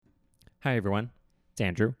Hi, everyone. It's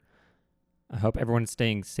Andrew. I hope everyone's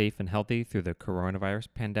staying safe and healthy through the coronavirus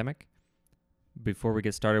pandemic. Before we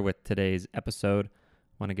get started with today's episode, I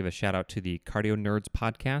want to give a shout out to the Cardio Nerds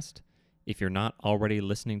podcast. If you're not already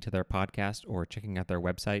listening to their podcast or checking out their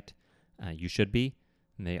website, you should be.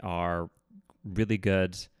 They are really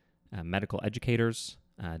good medical educators.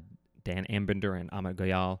 Dan Ambinder and Amit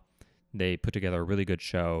Goyal. They put together a really good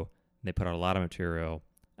show. They put out a lot of material.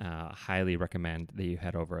 Highly recommend that you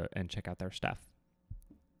head over and check out their stuff.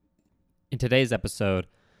 In today's episode,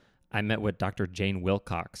 I met with Dr. Jane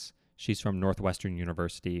Wilcox. She's from Northwestern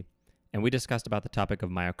University, and we discussed about the topic of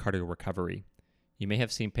myocardial recovery. You may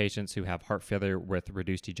have seen patients who have heart failure with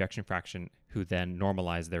reduced ejection fraction who then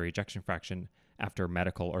normalize their ejection fraction after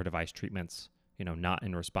medical or device treatments, not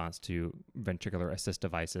in response to ventricular assist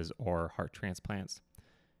devices or heart transplants.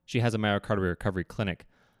 She has a myocardial recovery clinic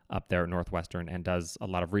up there at Northwestern and does a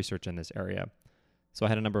lot of research in this area. So I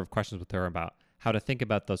had a number of questions with her about how to think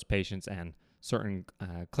about those patients and certain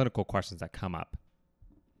clinical questions that come up.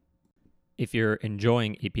 If you're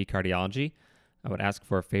enjoying EP Cardiology, I would ask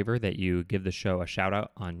for a favor that you give the show a shout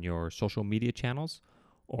out on your social media channels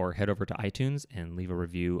or head over to iTunes and leave a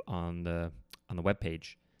review on the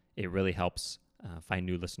webpage. It really helps find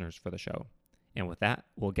new listeners for the show. And with that,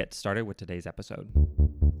 we'll get started with today's episode.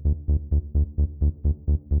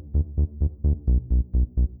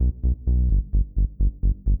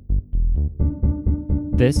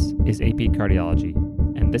 This is AP Cardiology,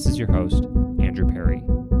 and this is your host, Andrew Perry.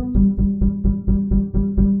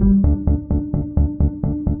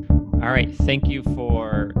 All right, thank you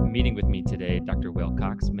for meeting with me today, Dr.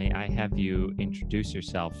 Wilcox. May I have you introduce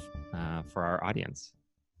yourself for our audience?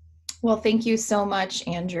 Well, thank you so much,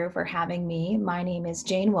 Andrew, for having me. My name is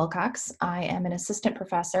Jane Wilcox. I am an assistant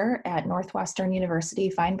professor at Northwestern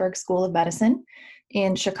University Feinberg School of Medicine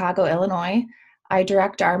in Chicago, Illinois. I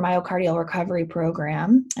direct our myocardial recovery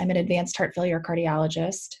program. I'm an advanced heart failure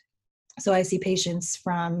cardiologist. So I see patients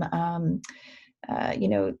from,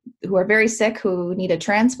 who are very sick, who need a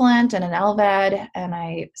transplant and an LVAD, and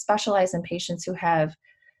I specialize in patients who have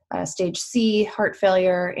stage C heart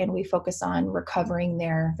failure, and we focus on recovering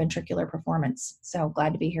their ventricular performance. So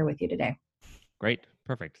glad to be here with you today. Great,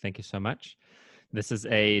 perfect. Thank you so much. This is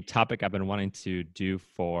a topic I've been wanting to do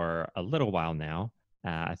for a little while now.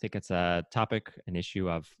 I think it's a topic, an issue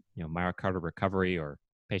of myocardial recovery or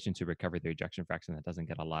patients who recover their ejection fraction that doesn't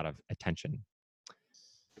get a lot of attention.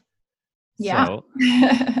 Yeah. So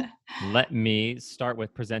let me start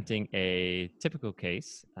with presenting a typical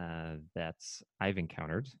case that I've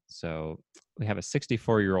encountered. So we have a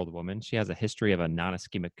 64-year-old woman. She has a history of a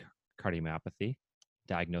non-ischemic cardiomyopathy,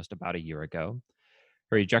 diagnosed about a year ago.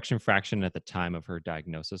 Her ejection fraction at the time of her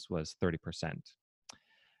diagnosis was 30%.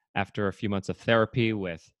 After a few months of therapy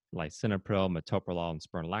with lisinopril, metoprolol, and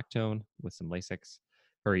spironolactone with some Lasix,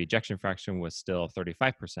 her ejection fraction was still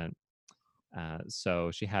 35%.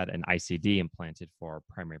 So she had an ICD implanted for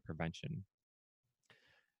primary prevention.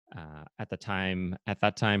 At that time,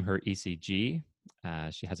 her ECG,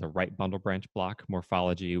 she has a right bundle branch block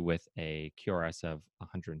morphology with a QRS of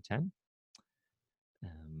 110.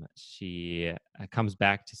 She comes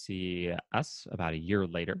back to see us about a year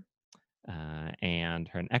later, and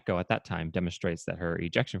her echo at that time demonstrates that her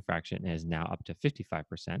ejection fraction is now up to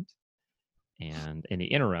 55%. And in the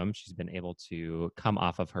interim, she's been able to come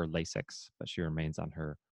off of her Lasix, but she remains on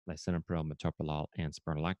her lisinopril, metoprolol, and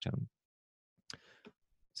spironolactone.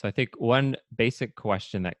 So I think one basic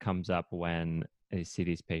question that comes up when I see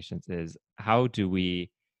these patients is, how do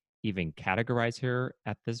we even categorize her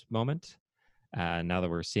at this moment? Now that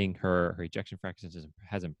we're seeing her ejection fraction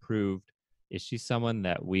has improved, is she someone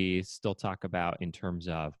that we still talk about in terms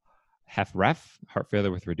of HFrEF, heart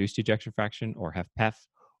failure with reduced ejection fraction, or HFpEF?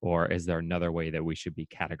 Or is there another way that we should be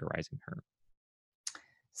categorizing her?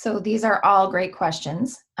 So these are all great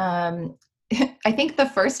questions. I think the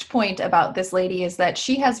first point about this lady is that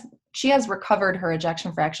she has recovered her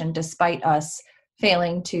ejection fraction despite us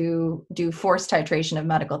failing to do forced titration of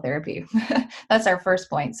medical therapy. That's our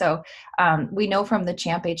first point. So we know from the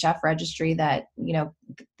CHAMP-HF registry that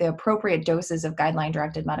the appropriate doses of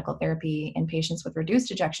guideline-directed medical therapy in patients with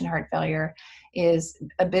reduced ejection heart failure is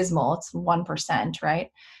abysmal. It's 1%,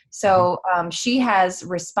 right? So she has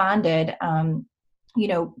responded, to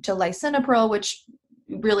lisinopril, which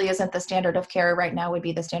really isn't the standard of care right now.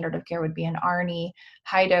 The standard of care would be an ARNI,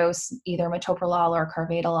 high dose, either metoprolol or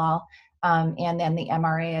carvedilol. And then the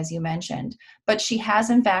MRA, as you mentioned. But she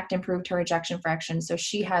has, in fact, improved her ejection fraction, so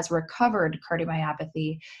she has recovered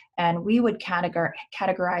cardiomyopathy, and we would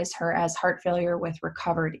categorize her as heart failure with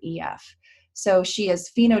recovered EF. So she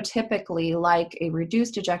is phenotypically like a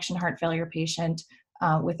reduced ejection heart failure patient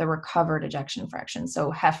with a recovered ejection fraction.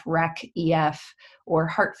 So HFrEF, EF, or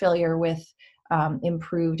heart failure with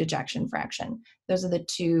improved ejection fraction. Those are the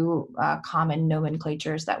two common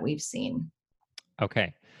nomenclatures that we've seen.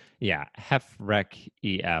 Okay. Yeah. HFrEF,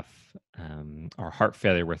 EF, or heart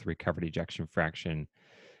failure with recovered ejection fraction.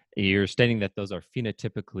 You're stating that those are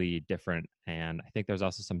phenotypically different. And I think there's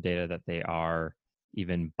also some data that they are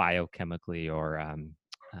even biochemically or,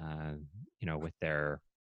 with their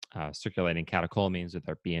circulating catecholamines, with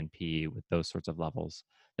their BNP, with those sorts of levels,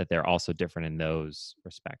 that they're also different in those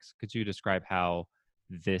respects. Could you describe how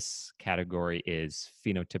this category is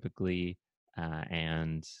phenotypically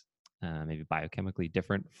and maybe biochemically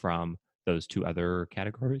different from those two other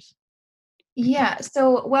categories? Yeah,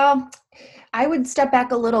 so, well, I would step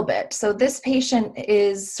back a little bit. So, this patient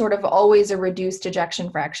is sort of always a reduced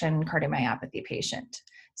ejection fraction cardiomyopathy patient.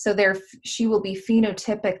 So, she will be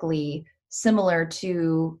phenotypically similar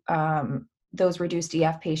to those reduced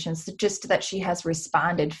EF patients, just that she has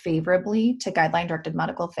responded favorably to guideline directed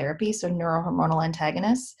medical therapy, so neurohormonal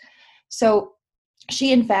antagonists. So,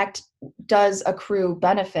 she, in fact, does accrue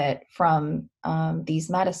benefit from these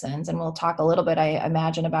medicines. And we'll talk a little bit, I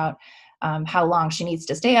imagine, about how long she needs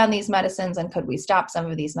to stay on these medicines and could we stop some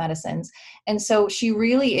of these medicines. And so she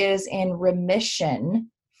really is in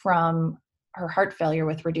remission from her heart failure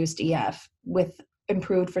with reduced EF with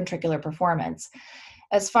improved ventricular performance.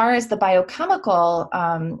 As far as the biochemical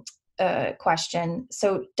question,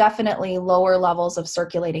 so definitely lower levels of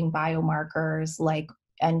circulating biomarkers like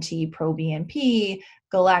NT-proBNP,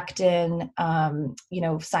 galectin,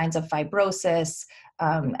 signs of fibrosis,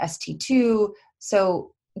 ST2.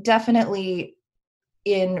 So definitely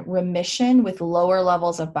in remission with lower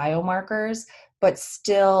levels of biomarkers, but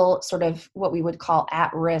still sort of what we would call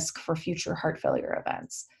at risk for future heart failure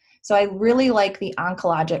events. So I really like the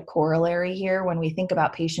oncologic corollary here when we think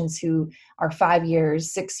about patients who are 5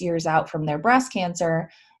 years, 6 years out from their breast cancer.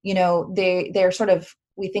 They're sort of,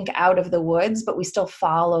 we think, out of the woods, but we still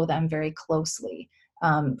follow them very closely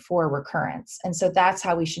for recurrence. And so that's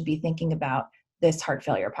how we should be thinking about this heart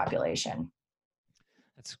failure population.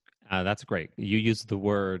 That's great. You used the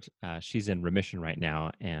word she's in remission right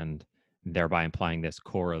now, and thereby implying this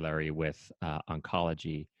corollary with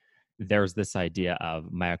oncology. There's this idea of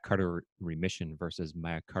myocardial remission versus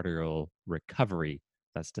myocardial recovery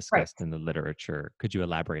that's Right. discussed in the literature. Could you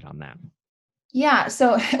elaborate on that? Yeah,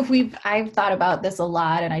 so I've thought about this a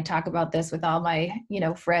lot and I talk about this with all my,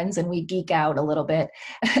 friends and we geek out a little bit.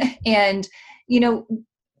 And, you know,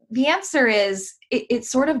 the answer is it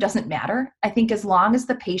sort of doesn't matter. I think as long as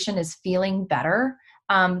the patient is feeling better,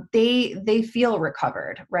 they feel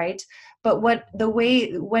recovered, right? But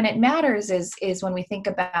when it matters is when we think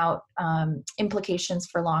about implications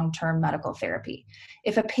for long-term medical therapy.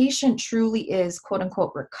 If a patient truly is quote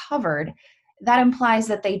unquote recovered, that implies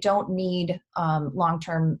that they don't need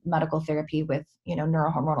long-term medical therapy with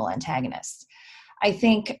neurohormonal antagonists. I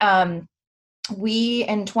think we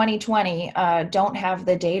in 2020 don't have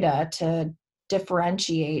the data to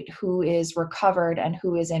differentiate who is recovered and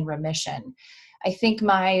who is in remission. I think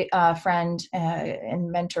my friend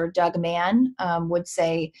and mentor Doug Mann would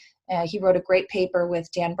say he wrote a great paper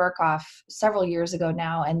with Dan Burkhoff several years ago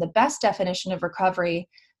now, and the best definition of recovery,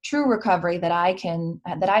 true recovery that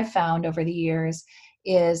I've found over the years,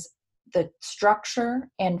 is the structure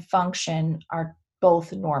and function are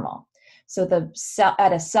both normal. So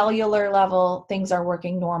at a cellular level, things are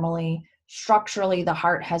working normally. Structurally, the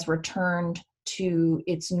heart has returned to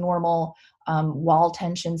its normal wall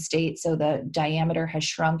tension state. So the diameter has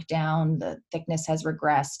shrunk down, the thickness has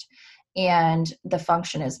regressed, and the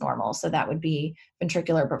function is normal. So that would be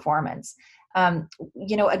ventricular performance.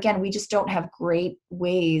 Again, we just don't have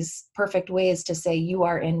perfect ways to say you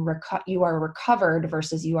are recovered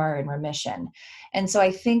versus you are in remission. And so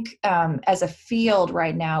I think as a field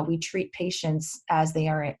right now, we treat patients as they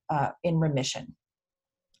are in remission.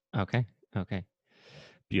 Okay. Okay.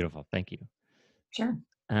 Beautiful. Thank you. Sure.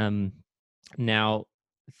 Um, Now,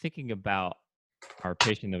 thinking about our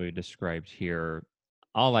patient that we described here,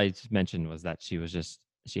 all I just mentioned was that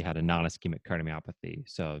she had a non-ischemic cardiomyopathy.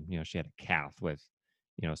 So, she had a cath with,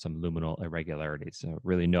 some luminal irregularities. So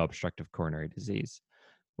really no obstructive coronary disease.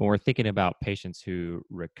 When we're thinking about patients who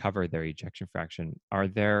recover their ejection fraction, are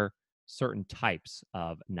there certain types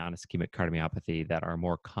of non-ischemic cardiomyopathy that are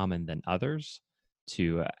more common than others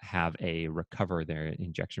to have a recover their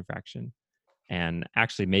ejection fraction? And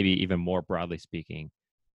actually, maybe even more broadly speaking,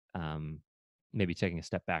 um, maybe taking a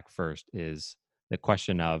step back first is the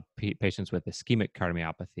question of patients with ischemic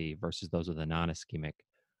cardiomyopathy versus those with a non-ischemic.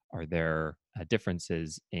 Are there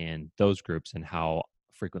differences in those groups and how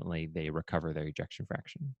frequently they recover their ejection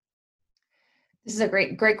fraction? This is a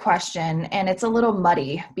great question, and it's a little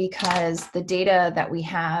muddy because the data that we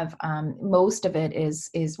have, most of it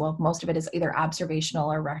most of it is either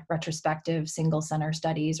observational or retrospective, single center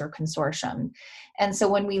studies or consortium. And so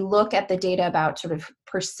when we look at the data about sort of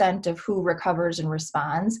percent of who recovers and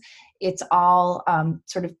responds, it's all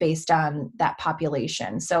sort of based on that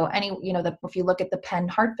population. So if you look at the Penn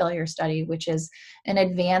heart failure study, which is an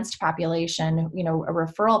advanced population, a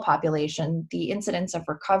referral population, the incidence of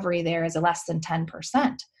recovery there is less than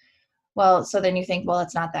 10%. Well, so then you think, well,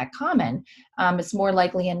 it's not that common. It's more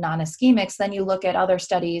likely in non-ischemics. Then you look at other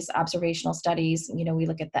studies, observational studies. We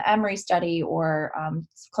look at the Emory study or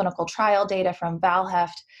clinical trial data from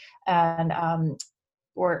Valheft, and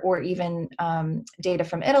or even data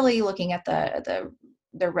from Italy, looking at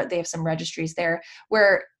they have some registries there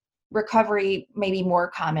where recovery may be more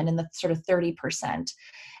common in the sort of 30%.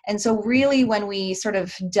 And so really when we sort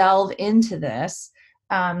of delve into this,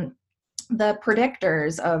 the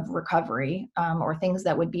predictors of recovery, or things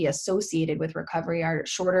that would be associated with recovery, are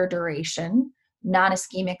shorter duration,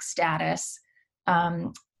 non-ischemic status,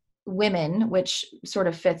 women, which sort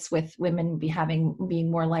of fits with women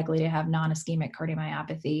being more likely to have non-ischemic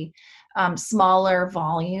cardiomyopathy, smaller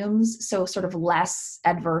volumes, so sort of less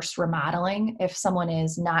adverse remodeling. If someone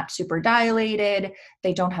is not super dilated,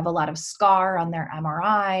 they don't have a lot of scar on their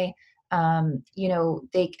MRI,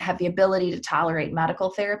 they have the ability to tolerate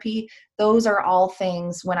medical therapy. Those are all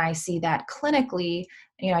things, when I see that clinically,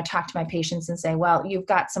 I talk to my patients and say, well, you've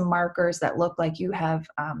got some markers that look like you have,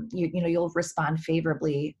 you'll respond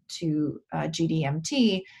favorably to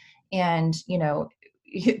GDMT. And,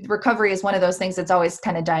 recovery is one of those things that's always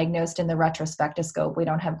kind of diagnosed in the retrospectoscope. We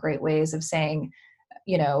don't have great ways of saying,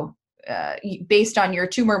 based on your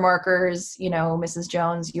tumor markers, Mrs.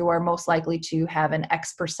 Jones, you are most likely to have an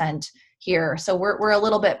X% here. So we're a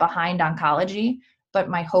little bit behind oncology, but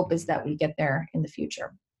my hope is that we get there in the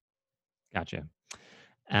future. Gotcha.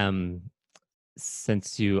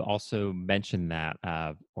 Since you also mentioned that,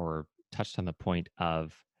 or touched on the point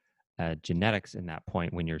of genetics in that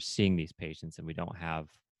point, when you're seeing these patients and we don't have,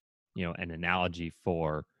 an analogy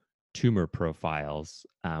for tumor profiles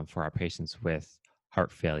for our patients with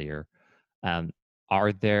heart failure,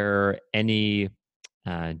 are there any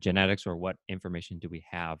genetics, or what information do we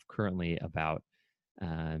have currently about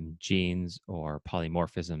genes or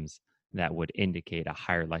polymorphisms that would indicate a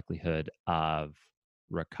higher likelihood of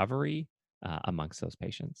recovery amongst those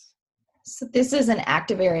patients? So this is an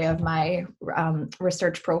active area of my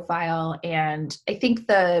research profile, and I think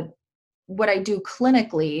what I do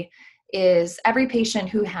clinically is every patient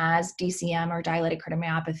who has DCM or dilated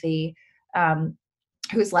cardiomyopathy,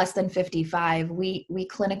 who's less than 55, we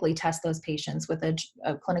clinically test those patients with a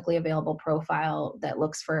clinically available profile that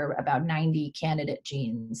looks for about 90 candidate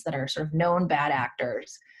genes that are sort of known bad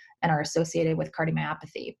actors and are associated with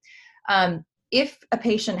cardiomyopathy. If a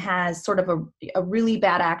patient has sort of a really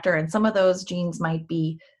bad actor, and some of those genes might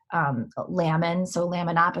be lamin, so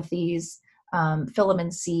laminopathies,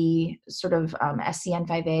 filament C, sort of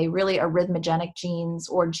SCN5A, really arrhythmogenic genes,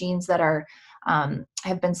 or genes that are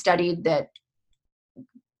have been studied that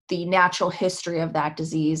the natural history of that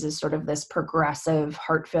disease is sort of this progressive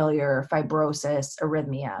heart failure, fibrosis,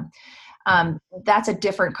 arrhythmia. That's a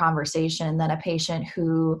different conversation than a patient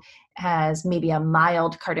who has maybe a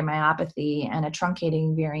mild cardiomyopathy and a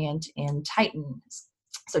truncating variant in Titin.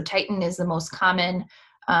 So Titin is the most common,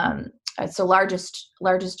 it's the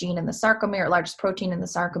largest gene in the sarcomere, largest protein in the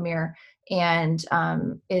sarcomere, and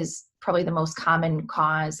is probably the most common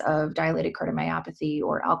cause of dilated cardiomyopathy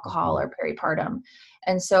or alcohol or peripartum.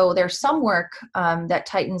 And so there's some work that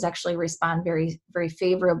Titins actually respond very, very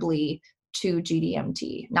favorably to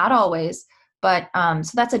GDMT. Not always, but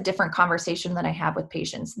so that's a different conversation that I have with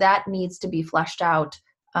patients. That needs to be fleshed out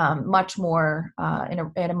much more in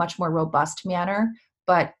a much more robust manner.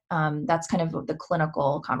 But that's kind of the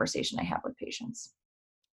clinical conversation I have with patients.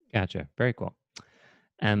 Gotcha. Very cool.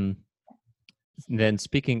 Then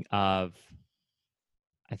speaking of,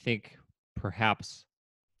 I think perhaps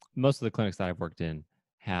most of the clinics that I've worked in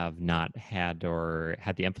have not had or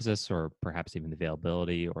had the emphasis, or perhaps even the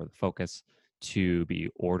availability or the focus to be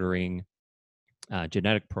ordering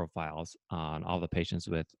genetic profiles on all the patients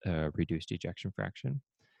with reduced ejection fraction.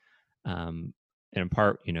 And in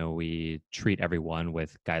part, we treat everyone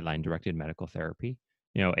with guideline-directed medical therapy,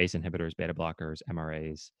 ACE inhibitors, beta blockers,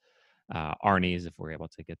 MRAs, ARNIs, if we're able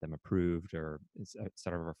to get them approved, or et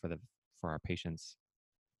cetera, for our patients.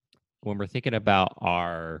 When we're thinking about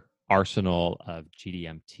our arsenal of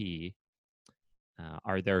GDMT,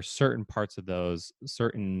 are there certain parts of those,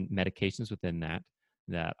 certain medications within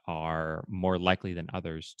that are more likely than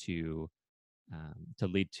others to to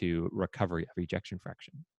lead to recovery of ejection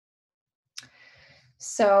fraction?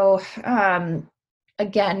 So,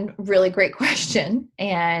 again, really great question,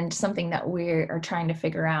 and something that we are trying to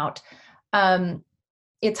figure out. Um,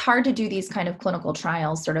 it's hard to do these kind of clinical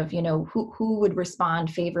trials, sort of, who would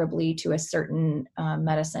respond favorably to a certain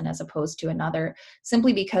medicine as opposed to another,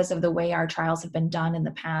 simply because of the way our trials have been done in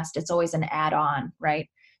the past. It's always an add-on, right?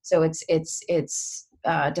 So it's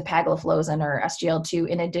dapagliflozin or SGL2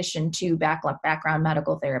 in addition to background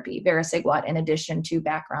medical therapy, vericiguat in addition to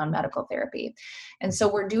background medical therapy. And so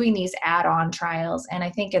we're doing these add-on trials, and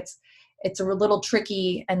I think it's a little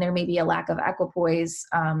tricky, and there may be a lack of equipoise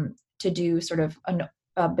to do sort of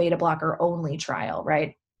a beta blocker only trial,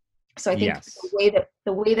 right? So I think Yes.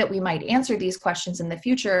 the way that we might answer these questions in the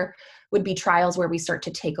future would be trials where we start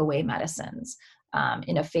to take away medicines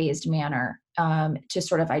in a phased manner to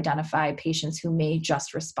sort of identify patients who may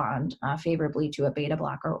just respond favorably to a beta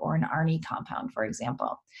blocker or an ARNI compound, for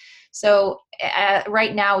example. So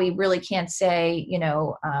right now we really can't say,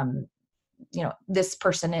 this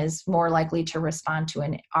person is more likely to respond to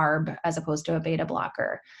an ARB as opposed to a beta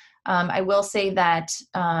blocker. I will say that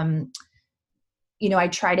I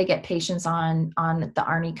try to get patients on the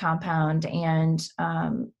ARNI compound and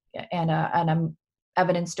a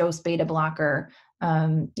evidence dose beta blocker.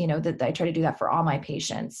 That I try to do that for all my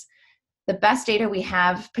patients. The best data we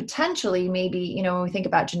have potentially, maybe, when we think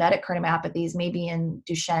about genetic cardiomyopathies, maybe in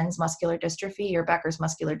Duchenne's muscular dystrophy or Becker's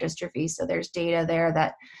muscular dystrophy. So there's data there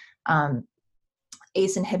that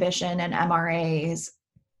ACE inhibition and MRAs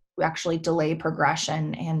actually delay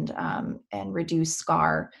progression and reduce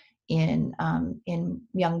scar in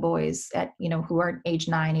young boys at who are age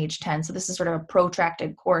 9, age 10. So this is sort of a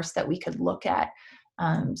protracted course that we could look at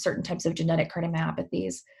certain types of genetic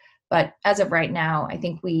cardiomyopathies. But as of right now, I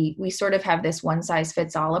think we sort of have this one size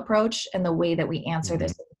fits all approach, and the way that we answer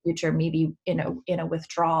this in the future maybe in a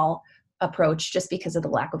withdrawal approach, just because of the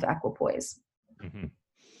lack of equipoise.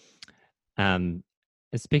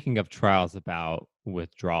 Speaking of trials about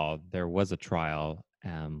withdrawal, there was a trial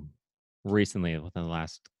recently within the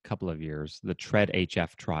last couple of years, the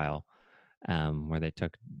TREAD-HF trial, where they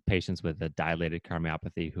took patients with a dilated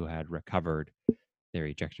cardiomyopathy who had recovered their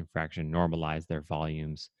ejection fraction, normalized their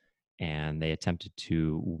volumes, and they attempted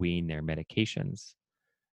to wean their medications.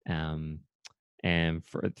 And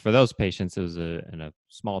for those patients, it was in a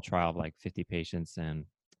small trial of like 50 patients. And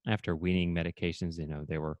after weaning medications,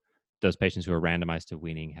 those patients who were randomized to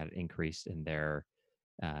weaning had increased in their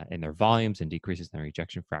volumes and decreases in their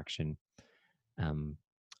ejection fraction.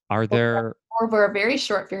 Are there over a very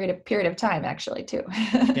short period of time, actually, too?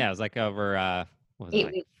 Yeah, it was like over what was 8 it,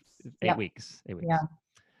 like weeks. 8 Yep. weeks? 8 weeks. Yeah.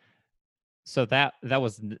 So that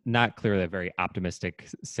was not clearly a very optimistic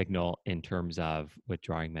signal in terms of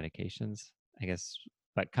withdrawing medications, I guess.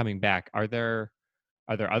 But coming back, are there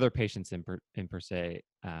other patients in per se,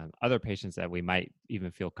 other patients that we might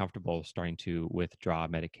even feel comfortable starting to withdraw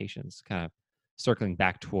medications? Kind of circling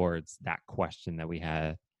back towards that question that we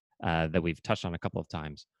had, that we've touched on a couple of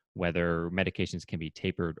times, whether medications can be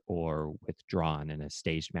tapered or withdrawn in a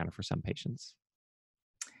staged manner for some patients.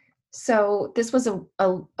 So this was a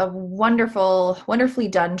wonderfully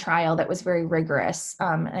done trial that was very rigorous.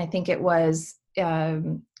 And I think it was,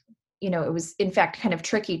 it was in fact kind of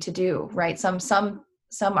tricky to do, right? Some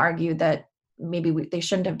argued that maybe they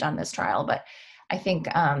shouldn't have done this trial, but I think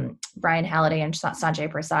Brian Halliday and Sanjay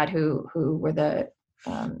Prasad, who were the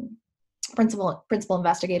principal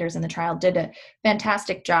investigators in the trial, did a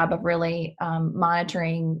fantastic job of really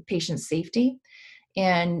monitoring patient safety.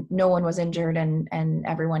 And no one was injured, and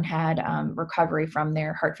everyone had recovery from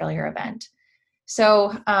their heart failure event.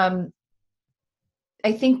 So I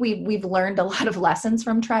think we've learned a lot of lessons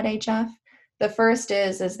from TREAD-HF. The first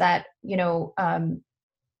is that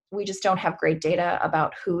we just don't have great data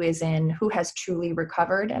about who has truly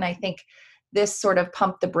recovered, and I think this sort of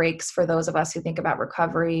pumped the brakes for those of us who think about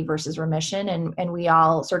recovery versus remission, and we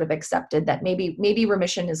all sort of accepted that maybe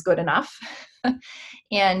remission is good enough.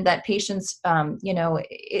 And that patients,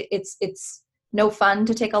 it's no fun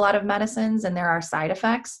to take a lot of medicines, and there are side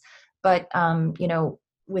effects. But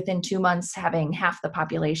within 2 months, having half the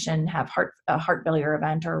population have a heart failure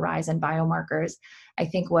event or a rise in biomarkers, I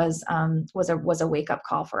think was a wake up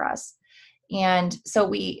call for us. And so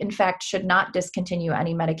we, in fact, should not discontinue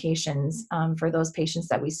any medications for those patients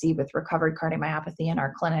that we see with recovered cardiomyopathy in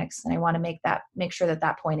our clinics. And I want to make sure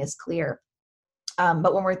that point is clear.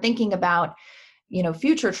 But when we're thinking about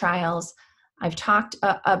future trials, I've talked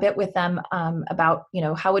a bit with them about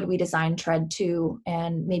how would we design TREAD-2,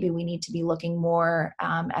 and maybe we need to be looking more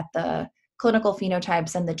at the clinical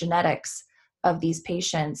phenotypes and the genetics of these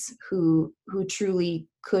patients who truly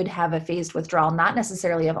could have a phased withdrawal, not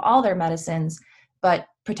necessarily of all their medicines, but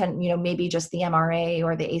maybe just the MRA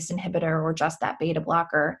or the ACE inhibitor or just that beta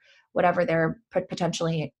blocker, whatever they're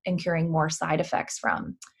potentially incurring more side effects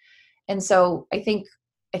from. And so I think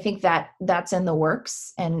that that's in the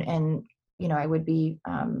works, and I would be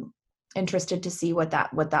interested to see what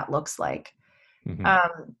that looks like.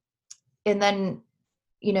 Mm-hmm. And then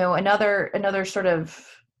another sort of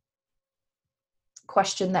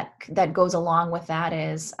question that goes along with that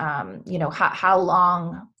is, how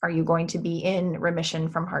long are you going to be in remission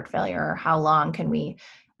from heart failure? Or how long can we,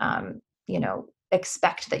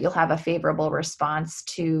 expect that you'll have a favorable response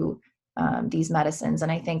to these medicines?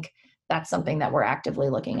 And I think that's something that we're actively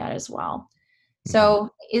looking at as well. So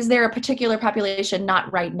is there a particular population?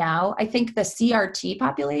 Not right now. I think the CRT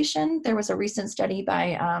population, there was a recent study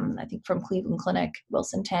by, I think from Cleveland Clinic,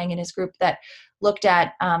 Wilson Tang and his group, that looked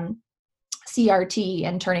at CRT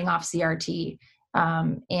and turning off CRT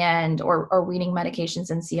and or weaning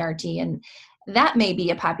medications in CRT. And that may be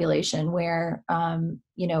a population where,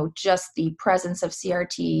 just the presence of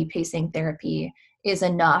CRT pacing therapy is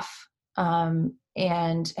enough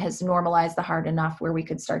and has normalized the heart enough where we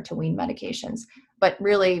could start to wean medications, but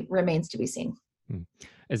really remains to be seen.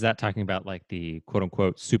 Is that talking about like the quote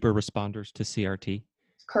unquote super responders to CRT?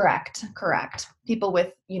 Correct. People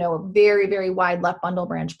with, a very, very wide left bundle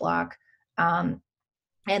branch block,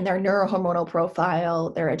 and their neurohormonal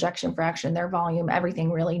profile, their ejection fraction, their volume,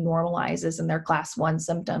 everything really normalizes in their class 1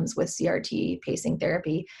 symptoms with CRT pacing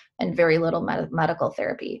therapy and very little medical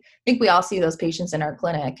therapy. I think we all see those patients in our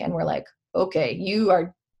clinic and we're like, okay, you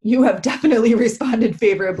have definitely responded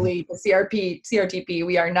favorably to CRTP.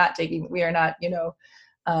 We are not,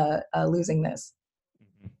 losing this.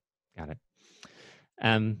 Got it.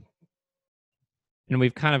 And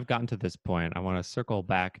we've kind of gotten to this point. I want to circle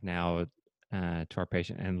back now to our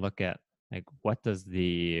patient and look at like what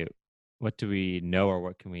do we know, or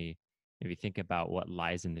what can we maybe think about what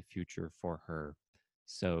lies in the future for her.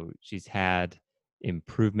 So she's had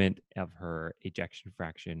improvement of her ejection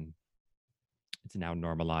fraction. It's now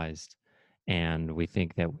normalized, and we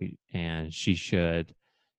think that she should,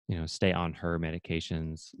 stay on her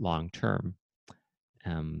medications long term.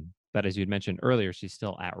 But as you'd mentioned earlier, she's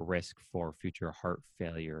still at risk for future heart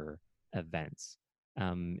failure events.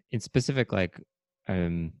 In specific,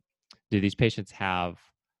 do these patients have,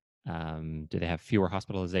 do they have fewer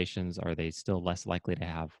hospitalizations? Are they still less likely to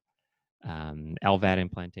have LVAD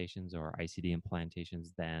implantations or ICD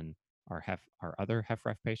implantations than our other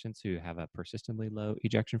HFrEF patients who have a persistently low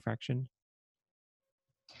ejection fraction?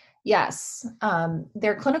 Yes,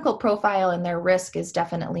 their clinical profile and their risk is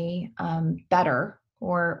definitely better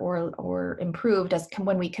or improved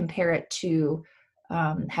when we compare it to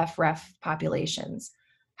HFrEF populations.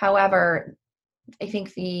 However, I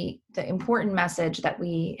think the important message that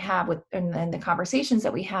we have and the conversations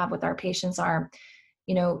that we have with our patients are,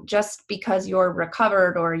 just because you're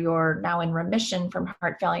recovered or you're now in remission from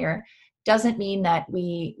heart failure doesn't mean that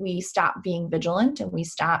we stop being vigilant and we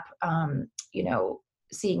stop,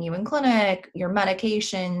 seeing you in clinic, your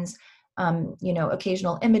medications,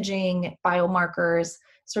 occasional imaging, biomarkers,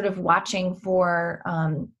 sort of watching for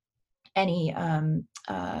any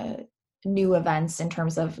new events in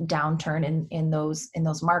terms of downturn in those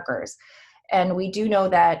markers. And we do know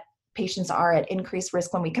that patients are at increased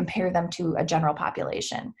risk when we compare them to a general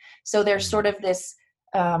population. So there's sort of this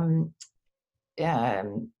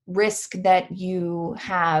risk that you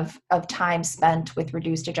have of time spent with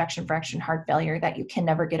reduced ejection fraction heart failure that you can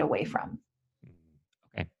never get away from.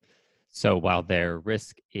 Okay. So while their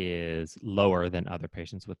risk is lower than other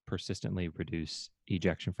patients with persistently reduced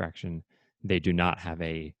ejection fraction, they do not have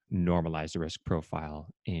a normalized risk profile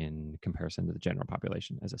in comparison to the general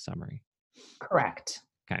population, as a summary. Correct.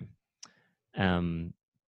 Okay.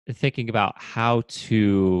 Thinking about how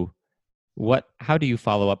do you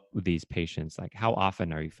follow up with these patients? Like, how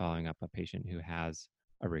often are you following up a patient who has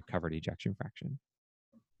a recovered ejection fraction?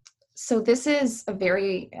 So this is a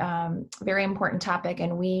very, very important topic,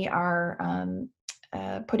 and we are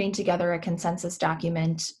putting together a consensus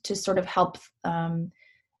document to sort of help our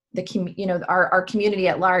community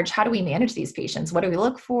at large. How do we manage these patients? What do we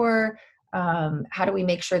look for? How do we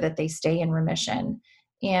make sure that they stay in remission?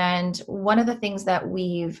 And one of the things that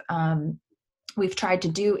we've tried to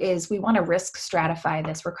do is we want to risk stratify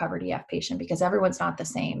this recovered EF patient because everyone's not the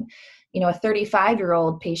same. A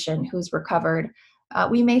 35-year-old patient who's recovered,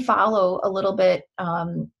 we may follow a little bit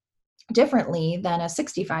differently than a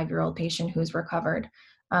 65-year-old patient who's recovered.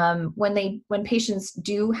 When patients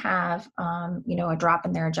do have, a drop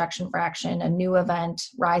in their ejection fraction, a new event,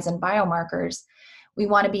 rise in biomarkers, We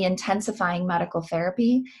want to be intensifying medical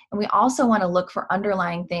therapy. And we also want to look for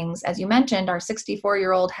underlying things. As you mentioned, our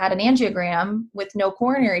 64-year-old had an angiogram with no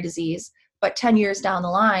coronary disease, but 10 years down the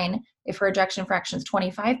line, if her ejection fraction is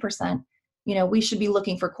 25%, we should be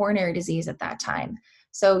looking for coronary disease at that time.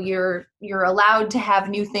 So you're allowed to have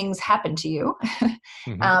new things happen to you.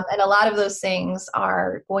 Mm-hmm. And a lot of those things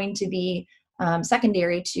are going to be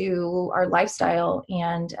secondary to our lifestyle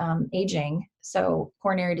and aging. So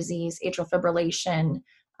coronary disease, atrial fibrillation,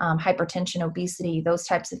 hypertension, obesity, those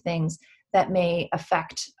types of things that may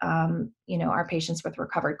affect, our patients with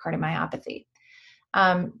recovered cardiomyopathy.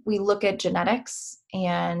 We look at genetics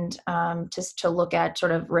and just to look at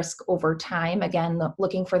sort of risk over time, again,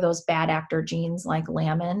 looking for those bad actor genes like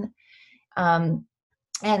lamin.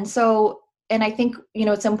 And I think,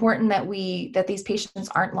 it's important that these patients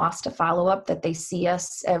aren't lost to follow-up, that they see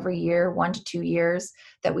us every year, 1 to 2 years,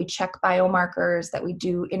 that we check biomarkers, that we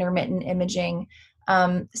do intermittent imaging.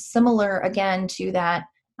 Similar, again, to that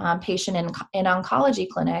patient in oncology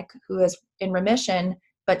clinic who is in remission,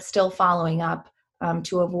 but still following up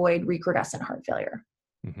to avoid recrudescent heart failure.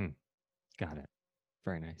 Mm-hmm. Got it.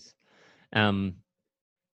 Very nice.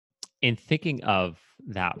 In thinking of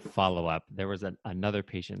that follow-up, there was another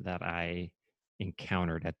patient that I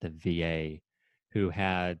encountered at the VA who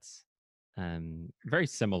had very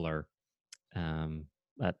similar a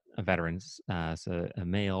veteran's, so a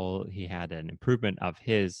male. He had an improvement of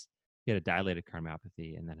he had a dilated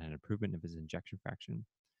cardiomyopathy and then had an improvement of his ejection fraction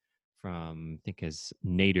from, I think his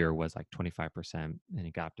nadir was like 25% and he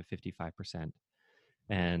got up to 55%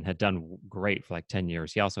 and had done great for like 10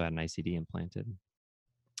 years. He also had an ICD implanted.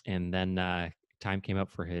 And then time came up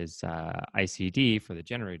for his ICD for the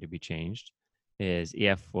generator to be changed. His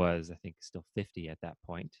EF was, I think, still 50 at that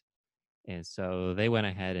point. And so they went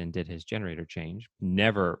ahead and did his generator change.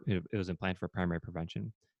 It was implanted for primary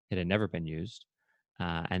prevention. It had never been used.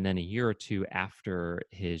 And then a year or two after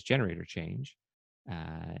his generator change,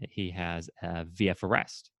 he has a VF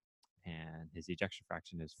arrest and his ejection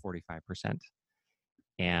fraction is 45%.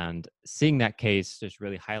 And seeing that case just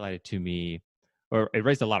really highlighted to me, or it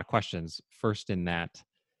raised a lot of questions. First, in that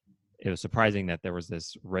it was surprising that there was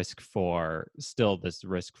this risk for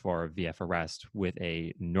VF arrest with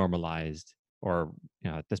a normalized, or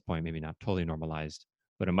at this point maybe not totally normalized,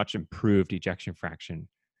 but a much improved ejection fraction,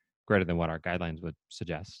 greater than what our guidelines would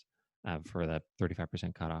suggest for the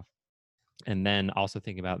 35% cutoff. And then also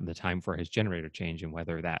thinking about the time for his generator change and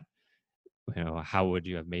whether that, how would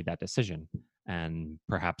you have made that decision? And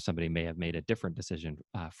perhaps somebody may have made a different decision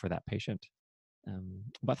for that patient.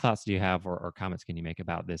 What thoughts do you have or comments can you make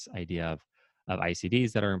about this idea of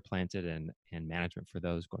ICDs that are implanted and management for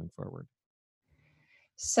those going forward?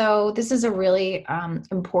 So this is a really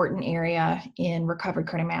important area in recovered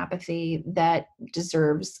cardiomyopathy that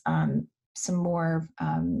deserves some more,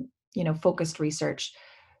 focused research.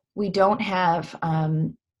 We don't have,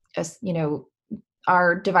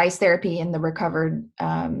 our device therapy in the recovered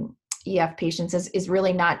EF patients is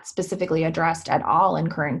really not specifically addressed at all in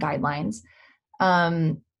current guidelines.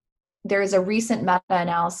 There is a recent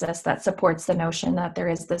meta-analysis that supports the notion that there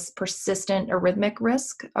is this persistent arrhythmic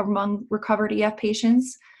risk among recovered EF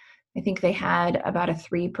patients. I think they had about a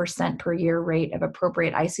 3% per year rate of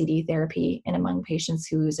appropriate ICD therapy and among patients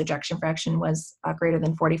whose ejection fraction was greater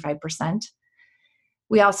than 45%.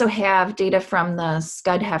 We also have data from the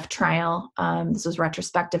SCUD-HEF trial. This was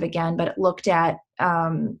retrospective again, but it looked at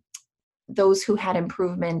those who had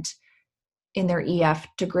improvement in their EF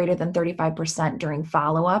to greater than 35% during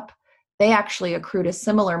follow-up. They actually accrued a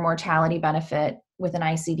similar mortality benefit with an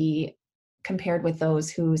ICD compared with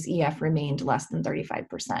those whose EF remained less than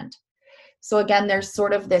 35%. So again, there's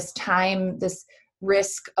sort of this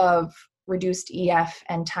risk of reduced EF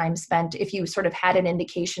and time spent. If you sort of had an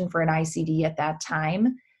indication for an ICD at that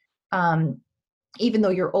time, even though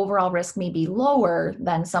your overall risk may be lower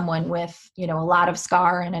than someone with, a lot of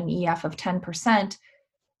scar and an EF of 10%,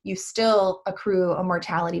 you still accrue a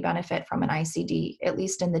mortality benefit from an ICD, at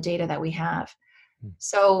least in the data that we have.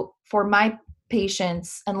 So for my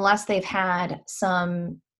patients, unless they've had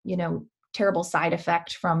some, terrible side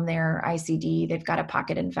effect from their ICD, they've got a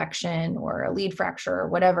pocket infection or a lead fracture or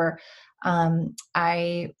whatever,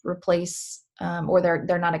 I replace, or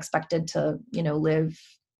they're not expected to, live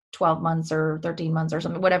 12 months or 13 months or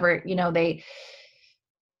something, whatever,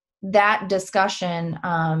 that discussion,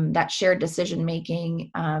 that shared decision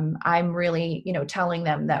making, I'm really, telling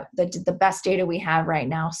them that the best data we have right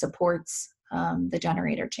now supports the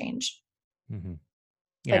generator change. Mm-hmm.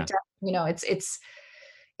 Yeah. But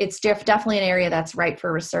it's definitely an area that's ripe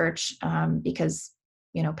for research because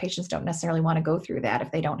patients don't necessarily want to go through that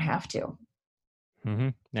if they don't have to. Mm-hmm.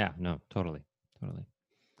 Yeah. No. Totally. Totally.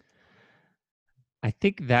 I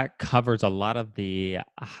think that covers a lot of the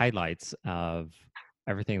highlights of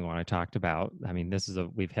everything when I talked about. I mean,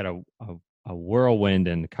 we've hit a whirlwind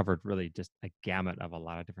and covered really just a gamut of a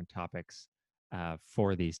lot of different topics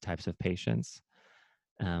for these types of patients.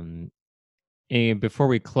 And before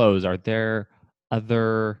we close, are there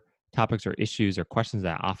other topics or issues or questions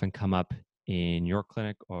that often come up in your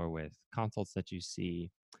clinic or with consults that you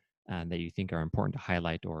see that you think are important to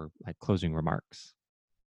highlight, or like closing remarks?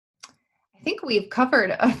 I think we've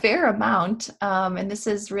covered a fair amount, and this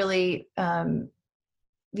is really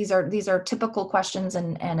these are typical questions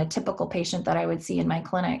and a typical patient that I would see in my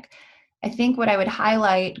clinic. I think what I would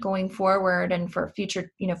highlight going forward and for future,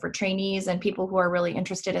 for trainees and people who are really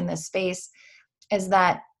interested in this space, is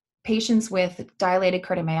that patients with dilated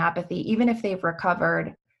cardiomyopathy, even if they've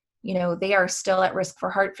recovered, they are still at risk for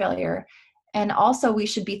heart failure. And also, we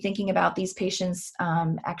should be thinking about these patients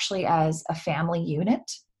actually as a family unit.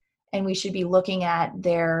 And we should be looking at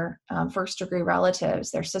their first degree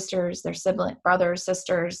relatives, their sisters, their sibling, brothers,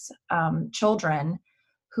 sisters, children,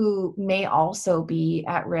 who may also be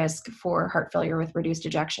at risk for heart failure with reduced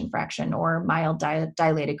ejection fraction or mild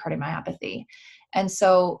dilated cardiomyopathy. And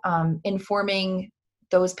so informing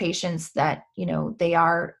those patients that, they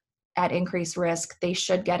are at increased risk, they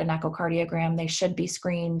should get an echocardiogram, they should be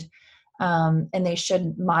screened, and they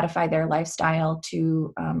should modify their lifestyle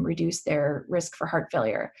to reduce their risk for heart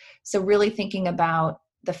failure. So really thinking about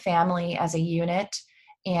the family as a unit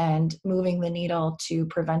and moving the needle to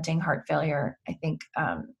preventing heart failure, I think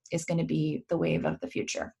is going to be the wave of the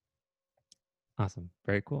future. Awesome.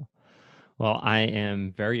 Very cool. Well, I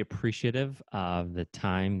am very appreciative of the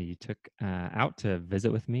time that you took out to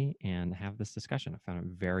visit with me and have this discussion. I found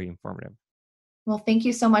it very informative. Well, thank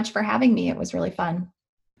you so much for having me. It was really fun.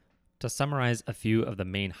 To summarize a few of the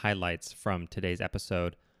main highlights from today's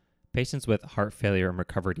episode, patients with heart failure and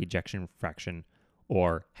recovered ejection fraction,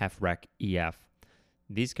 or HFrEF EF,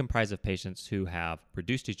 these comprise of patients who have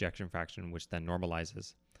reduced ejection fraction, which then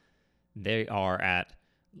normalizes. They are at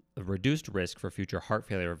a reduced risk for future heart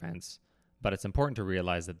failure events, but it's important to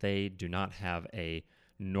realize that they do not have a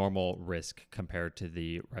normal risk compared to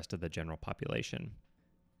the rest of the general population.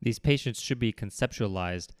 These patients should be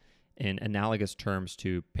conceptualized in analogous terms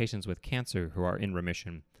to patients with cancer who are in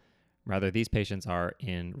remission. Rather, these patients are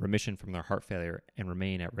in remission from their heart failure and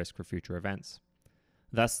remain at risk for future events.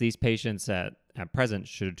 Thus, these patients at present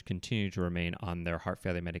should continue to remain on their heart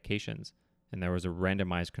failure medications. And there was a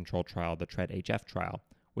randomized controlled trial, the TREAD-HF trial,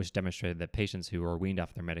 which demonstrated that patients who were weaned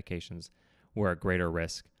off their medications were at greater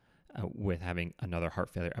risk with having another heart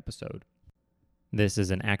failure episode. This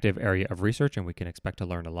is an active area of research, and we can expect to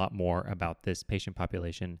learn a lot more about this patient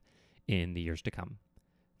population in the years to come.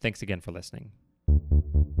 Thanks again for listening.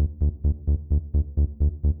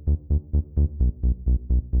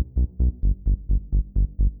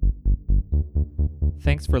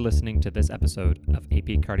 Thanks for listening to this episode of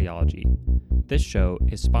AP Cardiology. This show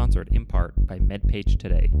is sponsored in part by MedPage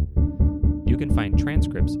Today. You can find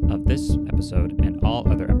transcripts of this episode and all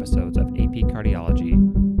other episodes of AP Cardiology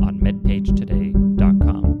on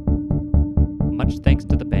medpagetoday.com. Much thanks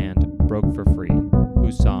to the band Broke for Free,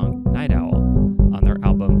 whose song